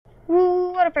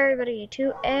what up everybody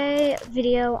to a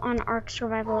video on Ark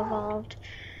Survival Evolved.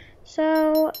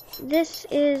 So this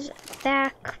is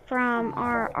back from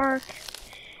our Ark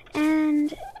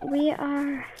and we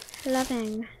are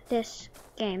loving this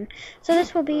game. So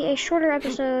this will be a shorter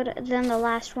episode than the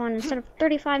last one. Instead of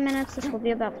 35 minutes, this will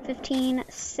be about 15,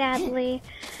 sadly.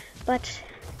 But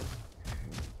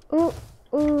ooh,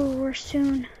 we're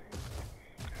soon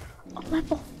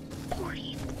level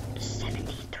 40,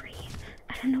 73.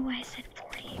 I don't know why I said 40.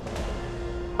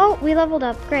 Oh, we leveled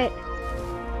up. Great.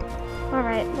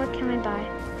 Alright, what can we buy?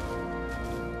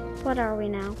 What are we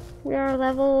now? We are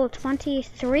level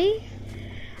 23?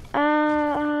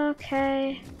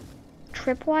 Okay.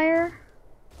 Tripwire?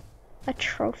 A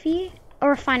trophy? A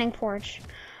refining forge.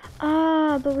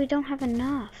 But we don't have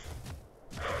enough.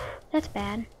 That's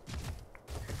bad.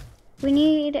 We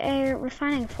need a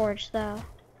refining forge, though.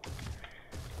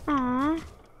 Aw,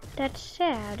 that's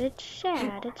sad. It's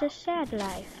sad. It's a sad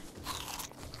life.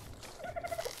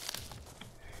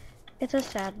 It's a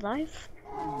sad life.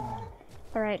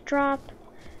 Alright, drop.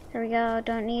 There we go.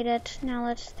 Don't need it. Now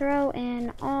let's throw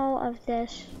in all of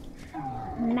this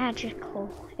magical.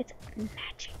 It's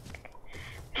magic.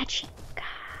 Magic.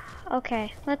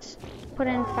 Okay, let's put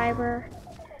in fiber.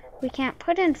 We can't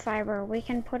put in fiber. We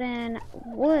can put in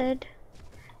wood,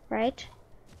 right?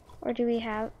 Or do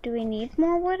we need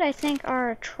more wood? I think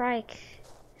our trike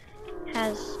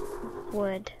has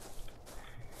wood.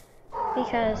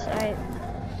 Because I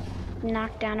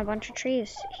knocked down a bunch of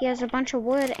trees. He has a bunch of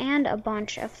wood and a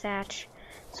bunch of thatch.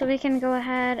 So we can go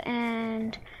ahead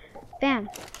and bam.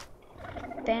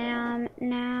 Bam.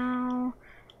 Now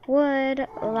wood,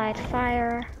 light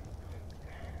fire.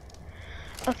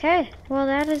 Okay, well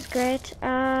that is great.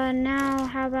 Now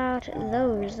how about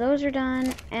those? Those are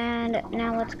done, and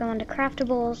now let's go into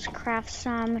craftables, craft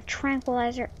some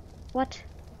tranquilizer. What?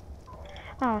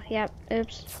 Oh, yep,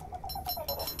 oops.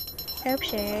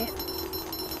 Oopsie.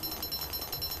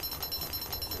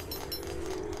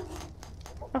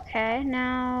 Okay,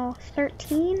 now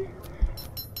 13?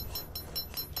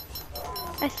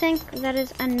 I think that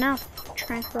is enough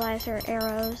tranquilizer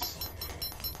arrows.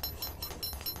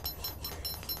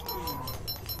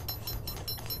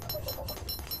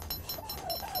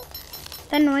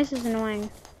 That noise is annoying.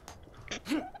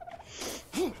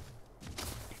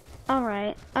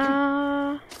 Alright,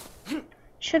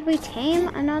 should we tame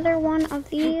another one of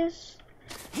these?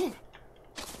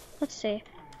 Let's see.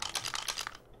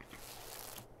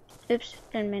 Oops,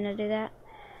 didn't mean to do that.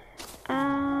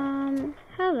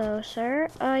 Hello, sir.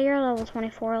 You're level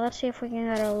 24. Let's see if we can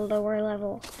get a lower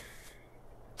level.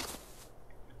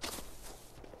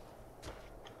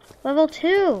 Level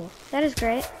 2! That is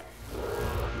great.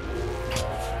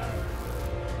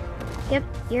 Yep,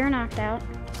 you're knocked out.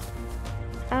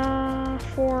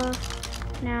 4.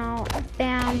 Now,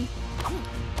 bam.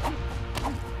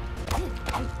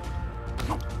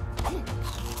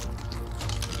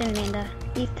 Didn't mean to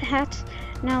eat that.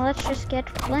 Now let's just get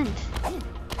flint.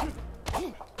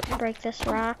 Break this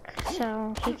rock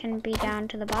so he can be down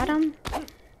to the bottom.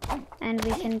 And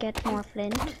we can get more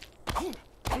flint.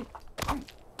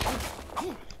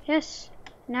 Yes,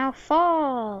 now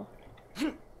fall.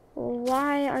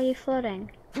 Why are you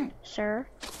floating, sir?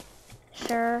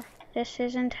 Sir, this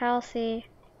isn't healthy.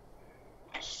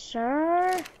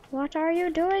 Sir, what are you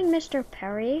doing, Mr.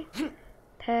 Perry?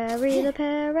 Perry the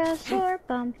Parasaur,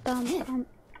 bum bum bum.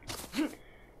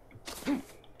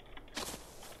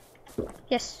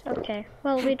 Yes, okay.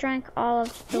 Well, we drank all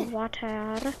of the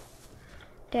water.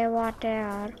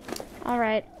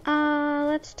 Alright,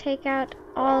 let's take out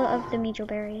all of the Mejo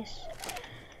berries.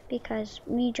 Because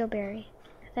Mejo berry.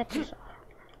 That is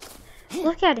all.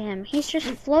 Look at him. He's just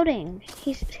floating.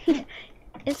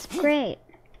 It's great.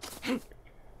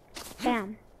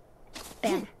 Bam.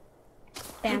 Bam.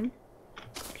 Bam.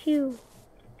 Pew.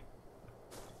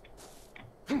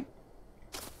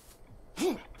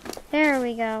 There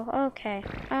we go. Okay.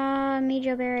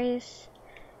 Mejo berries.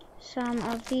 Some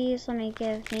of these. Let me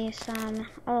give me some.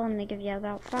 I'll only give you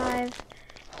about 5.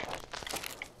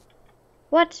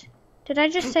 What? Did I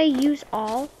just say use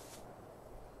all?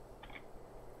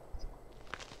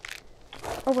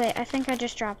 Oh wait, I think I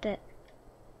just dropped it.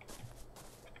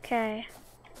 Okay.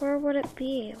 Where would it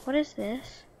be? What is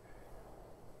this?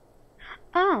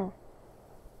 Oh.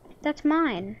 That's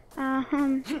mine.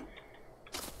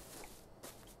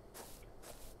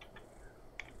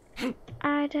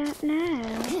 I don't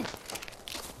know.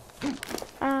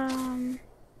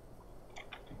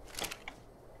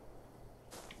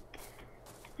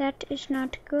 That is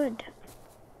not good.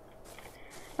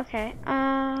 Okay,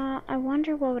 I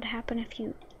wonder what would happen if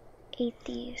you ate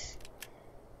these.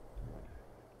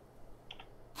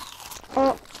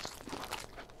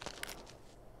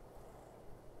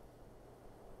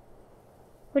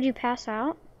 Would you pass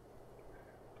out?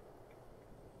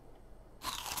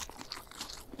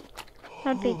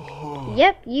 That'd be...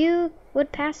 Yep, you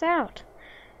would pass out.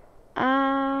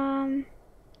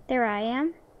 There I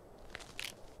am.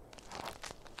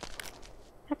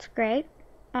 That's great.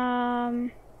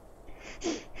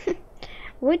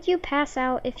 Would you pass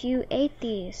out if you ate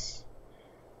these?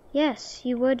 Yes,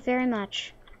 you would very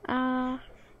much. Oh,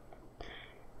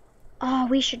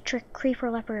 we should trick Creeper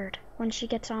Leopard when she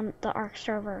gets on the Ark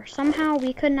server. Somehow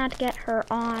we could not get her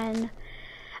on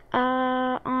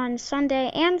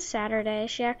Sunday and Saturday.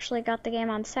 She actually got the game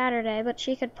on Saturday, but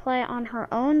she could play on her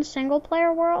own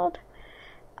single-player world.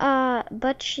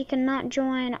 But she cannot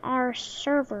join our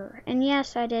server. And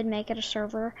yes, I did make it a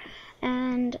server.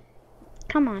 And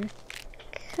come on.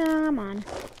 Come on.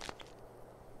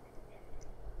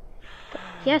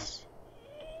 Yes.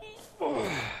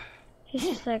 He's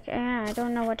just like, I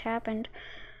don't know what happened.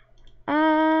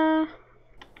 Bam.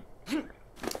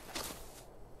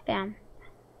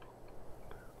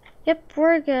 Yep,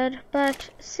 we're good. But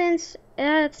since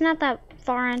it's not that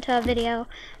far into a video,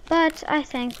 but I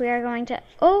think we are going to...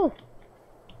 Oh!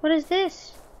 What is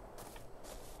this?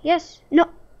 Yes. No.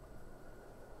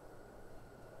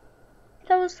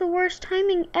 That was the worst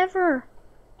timing ever.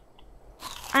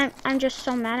 I'm just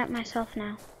so mad at myself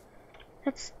now.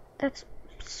 That's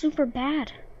super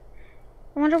bad.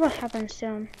 I wonder what happens to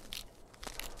him.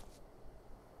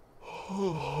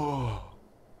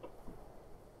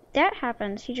 That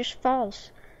happens. He just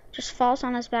falls. Just falls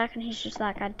on his back and he's just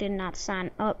like, I did not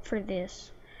sign up for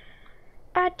this.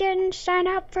 I didn't sign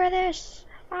up for this.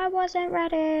 I wasn't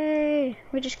ready.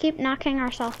 We just keep knocking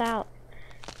ourselves out.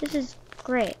 This is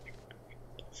great.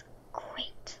 It's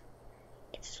great.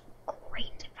 It's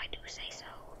great if I do say so.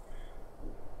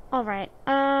 Alright,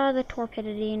 the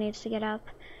torpidity needs to get up.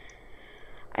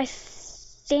 I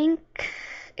think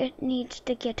it needs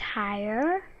to get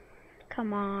higher.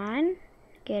 Come on.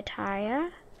 Get higher.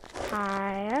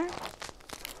 Higher.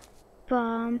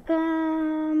 Bum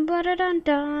bum ba da dun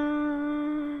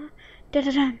dun. Da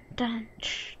da dun dun.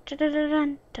 Da da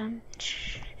dun dun.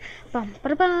 Bum ba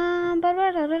da bum ba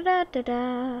da da da da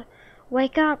da.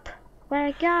 Wake up.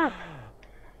 Wake up.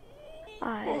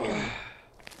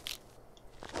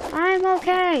 I'm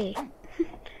okay.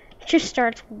 Just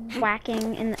starts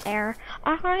whacking in the air.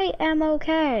 I am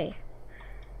okay.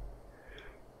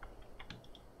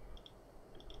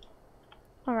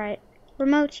 Alright,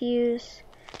 remote use.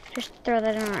 Just throw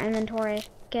that in our inventory.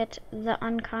 Get the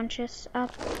unconscious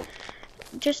up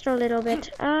just a little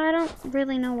bit. I don't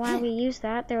really know why we use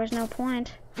that. There was no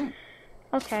point.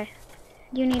 Okay,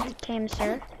 you need to tame,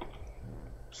 sir.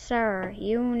 Sir,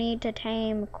 you need to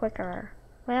tame quicker.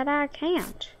 Well, I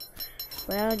can't.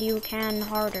 Well, you can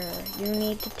harder. You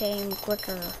need to tame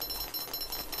quicker.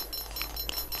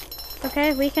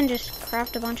 Okay, we can just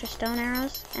craft a bunch of stone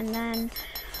arrows and then...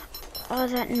 Oh,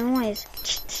 that noise.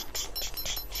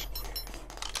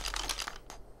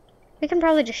 We can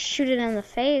probably just shoot it in the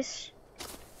face.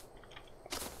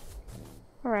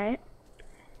 Alright.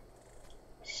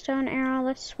 Stone arrow,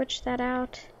 let's switch that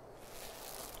out.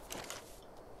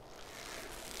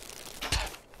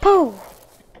 Pooh!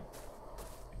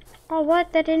 Oh,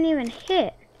 what? That didn't even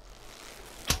hit.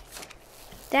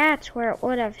 That's where it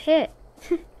would have hit.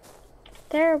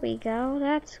 There we go.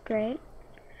 That's great.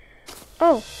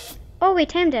 Oh. Oh, we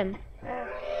tamed him.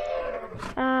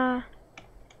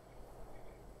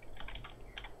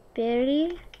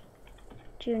 Billy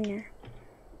Jr.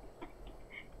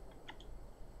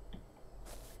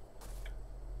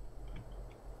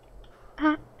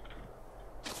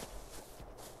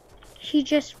 He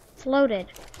just floated.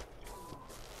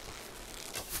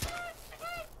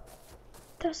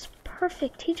 That's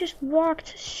perfect. He just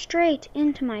walked straight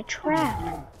into my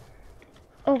trap.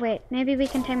 Oh wait, maybe we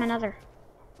can tame another.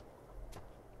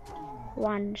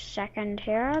 1 second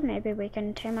here. Maybe we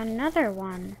can tame another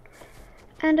one.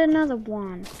 And another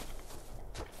one.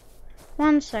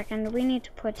 1 second. We need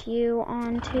to put you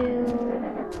onto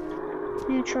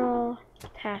neutral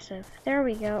passive. There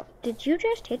we go. Did you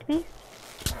just hit me?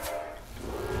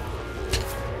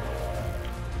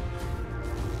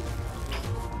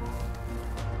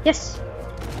 Yes!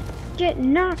 Get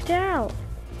knocked out!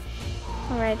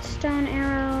 Alright, stone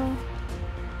arrow.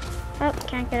 Oh,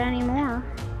 can't get any more.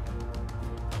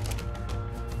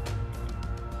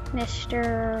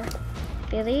 Mr.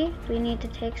 Billy, we need to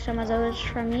take some of those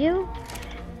from you.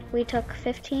 We took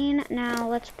 15. Now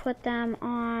let's put them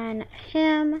on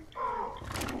him.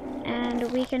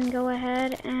 And we can go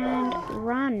ahead and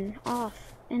run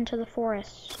off into the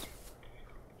forest.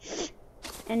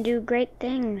 And do great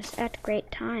things at great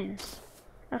times.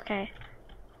 Okay.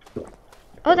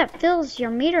 Oh, that fills your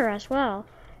meter as well.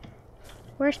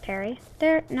 Where's Perry?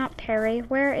 There, not Perry.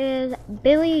 Where is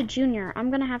Billy Jr.?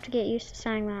 I'm gonna have to get used to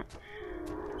saying that.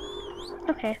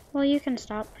 Okay, well you can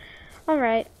stop.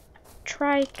 Alright.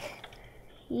 Trike.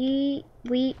 Ye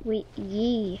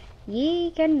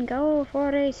can go for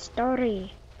a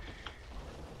story.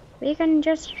 We can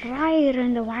just ride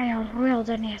in the wild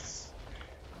wilderness.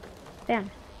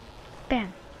 Bam.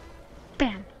 Bam.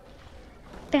 Bam.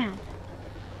 Bam.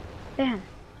 Bam.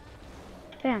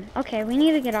 Bam. Okay, we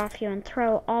need to get off you and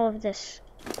throw all of this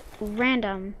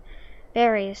random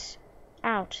berries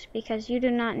out because you do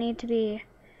not need to be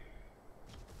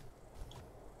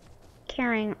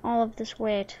carrying all of this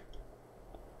weight.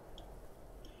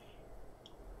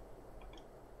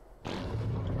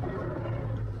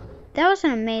 That was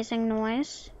an amazing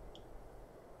noise.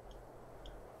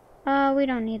 We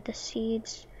don't need the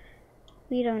seeds.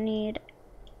 We don't need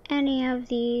any of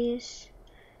these.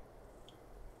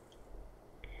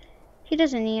 He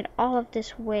doesn't need all of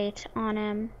this weight on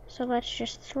him, so let's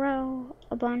just throw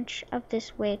a bunch of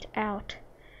this weight out.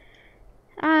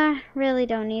 Really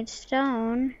don't need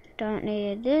stone. Don't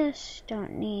need this.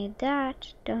 Don't need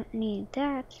that. Don't need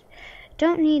that.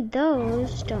 Don't need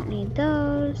those. Don't need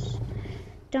those.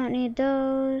 Don't need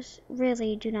those.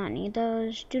 Really do not need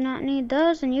those. Do not need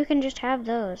those, and you can just have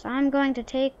those. I'm going to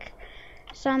take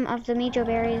some of the Mijo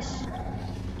berries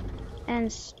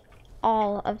and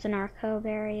all of the narco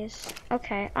berries.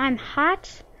 Okay, I'm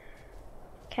hot.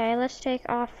 Okay, let's take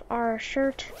off our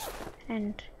shirt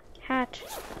and hat.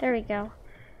 There we go.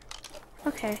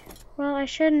 Okay, well, I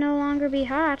should no longer be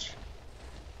hot.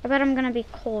 I bet I'm gonna be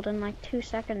cold in like 2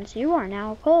 seconds. You are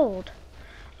now cold.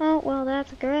 Oh, well,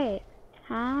 that's great.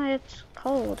 Huh? It's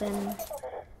cold and...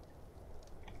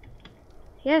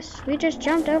 Yes, we just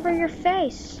jumped over your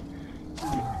face.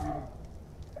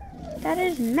 That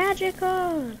is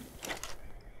magical.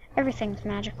 Everything's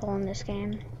magical in this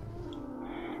game.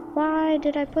 Why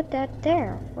did I put that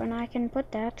there when I can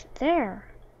put that there?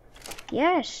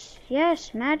 Yes,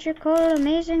 yes, magical,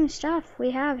 amazing stuff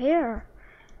we have here.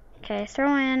 Okay,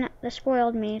 throw in the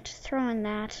spoiled meat, throw in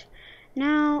that.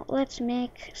 Now let's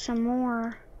make some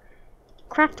more.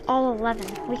 Craft all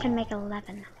 11. We can make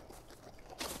 11.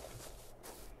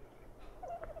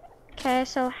 Okay,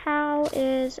 so how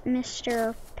is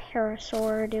Mr.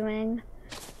 Parasaur doing?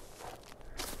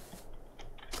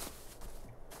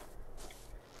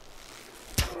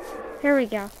 Here we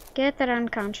go. Get that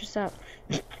unconscious up.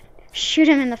 Shoot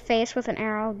him in the face with an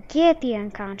arrow. Get the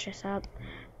unconscious up.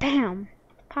 Bam.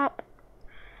 Pop.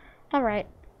 Alright.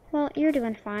 Well, you're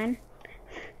doing fine.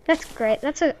 That's great.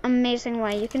 That's an amazing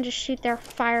way. You can just shoot their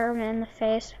fireman in the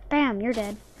face. Bam, you're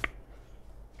dead.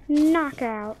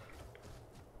 Knockout.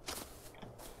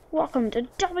 Welcome to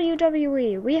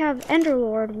WWE. We have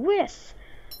Enderlord with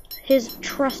his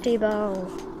trusty bow.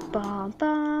 Bum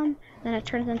bum. Then it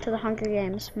turns into the Hunger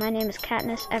Games. My name is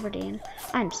Katniss Everdeen.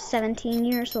 I'm 17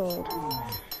 years old.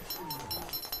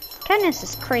 Katniss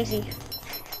is crazy.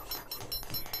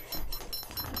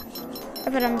 I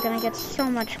bet I'm gonna get so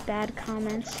much bad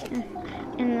comments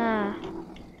in the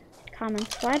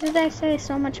comments. Why did I say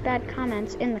so much bad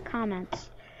comments in the comments?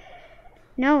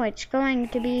 No, it's going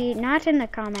to be not in the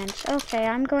comments. Okay,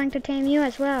 I'm going to tame you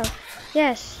as well.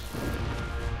 Yes.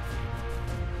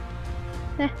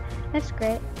 That's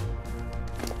great.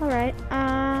 Alright,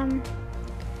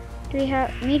 do we have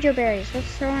Mijo berries?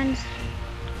 Let's throw in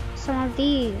some of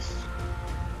these.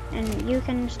 And you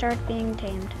can start being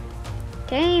tamed.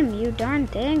 Tame, you darn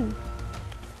thing.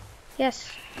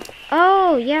 Yes.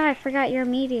 Oh, yeah, I forgot you're a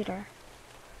meat eater.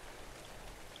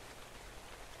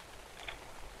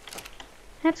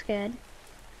 That's good.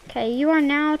 Okay, you are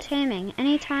now taming.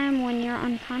 Anytime when your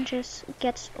unconscious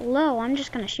gets low, I'm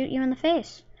just gonna shoot you in the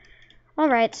face.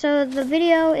 Alright, so the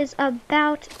video is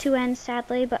about to end,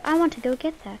 sadly, but I want to go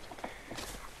get that.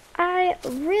 I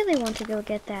really want to go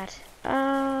get that.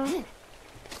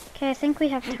 Okay, I think we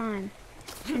have time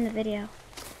in the video.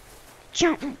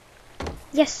 Jump!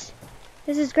 Yes!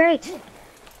 This is great!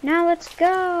 Now let's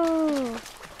go!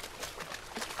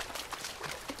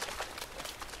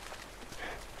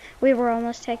 We were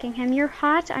almost taking him. You're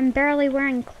hot? I'm barely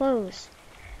wearing clothes.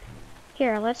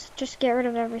 Here, let's just get rid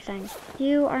of everything.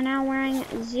 You are now wearing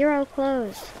 0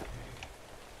 clothes.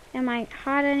 Am I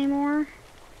hot anymore?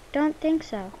 Don't think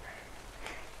so.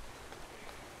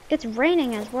 It's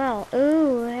raining as well.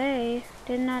 Ooh, hey.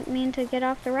 Did not mean to get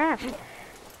off the raft.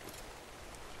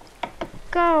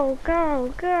 Go,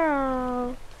 go,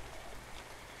 go.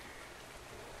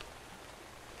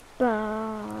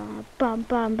 Bum bum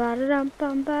ba da dum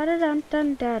bum ba da dun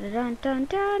dun da da dun dun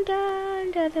dun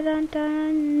dun da da dun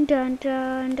dun dun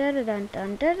dun da da dun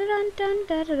dun da da dun dun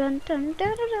da da dun dun da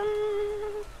da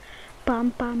dun. Bum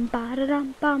bum ba da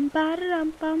dum bum ba da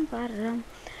dum bum ba da dum.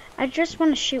 I just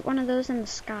want to shoot one of those in the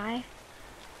sky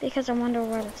because I wonder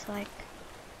what it's like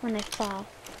when they fall.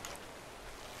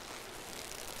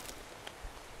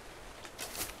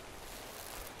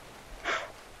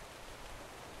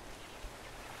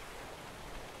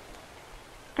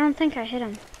 I don't think I hit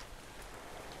him.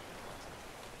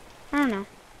 I don't know.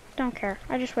 Don't care.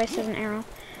 I just wasted an arrow.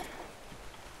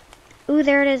 Ooh,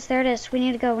 there it is. There it is. We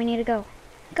need to go. We need to go.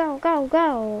 Go, go,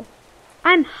 go.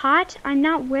 I'm hot. I'm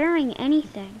not wearing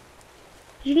anything.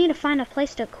 You need to find a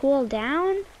place to cool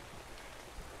down.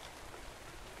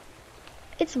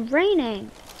 It's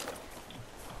raining.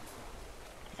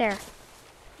 There.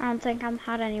 I don't think I'm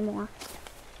hot anymore.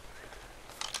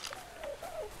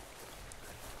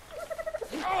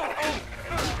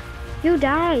 You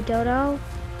died, Dodo.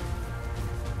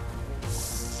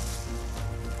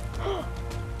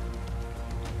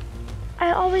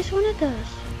 I always wanted those.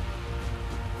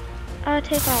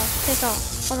 Take all, take all.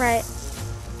 Alright.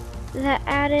 That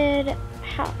added,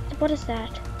 what is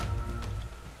that?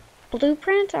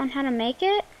 Blueprint on how to make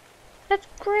it? That's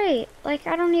great. Like,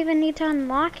 I don't even need to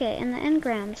unlock it in the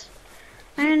engrams.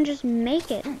 I can just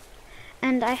make it.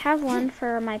 And I have one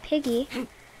for my piggy.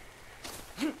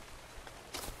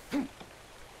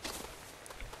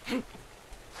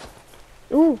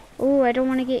 Ooh, ooh, I don't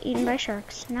want to get eaten by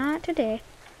sharks. Not today.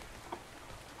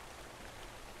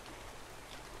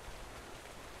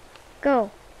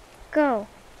 Go, go,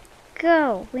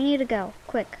 go. We need to go.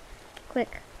 Quick,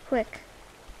 quick, quick.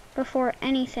 Before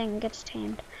anything gets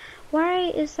tamed. Why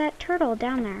is that turtle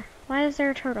down there? Why is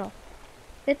there a turtle?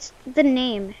 It's the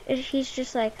name. He's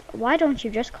just like, why don't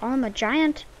you just call him a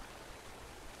giant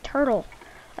turtle?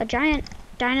 A giant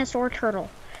dinosaur turtle.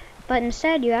 But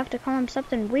instead, you have to call him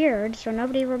something weird so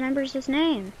nobody remembers his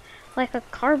name. Like a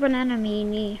carbon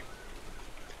anemone.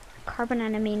 Carbon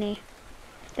anemone.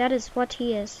 That is what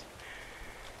he is.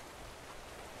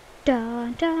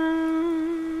 Dun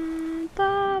dun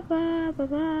ba ba ba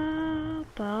ba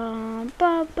ba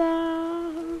ba ba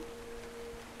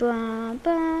ba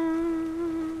ba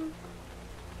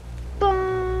ba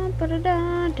ba da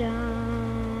da da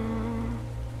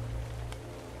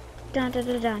dun dun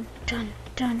dun dun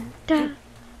dun dun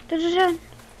dun dun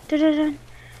dun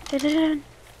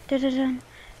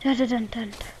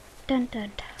dun dun dun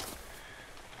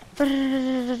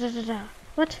dun.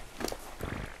 What?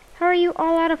 How are you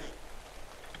all out of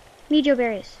Mejo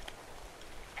berries?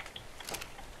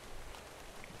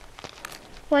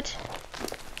 What?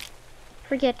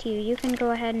 Forget you. You can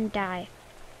go ahead and die.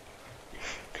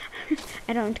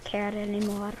 I don't care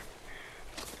anymore.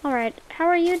 Alright, how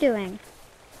are you doing?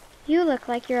 You look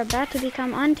like you're about to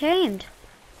become untamed.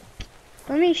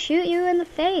 Let me shoot you in the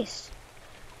face.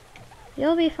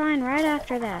 You'll be fine right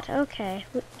after that. Okay,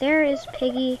 there is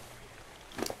Piggy.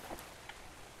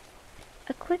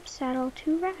 Equip saddle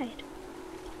to ride.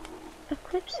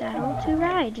 Equip saddle to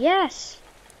ride. Yes!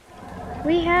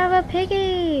 We have a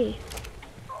piggy!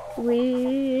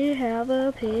 We have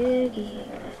a piggy.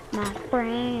 My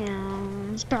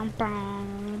friends. Bum,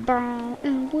 bum, bum,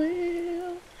 and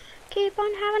we'll keep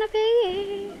on having a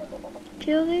piggy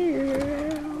till the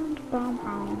end. Bum,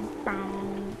 bum,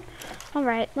 bum.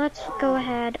 Alright, let's go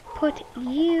ahead. Put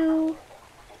you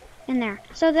in there.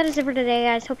 So that is it for today,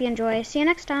 guys. Hope you enjoy. See you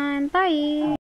next time. Bye!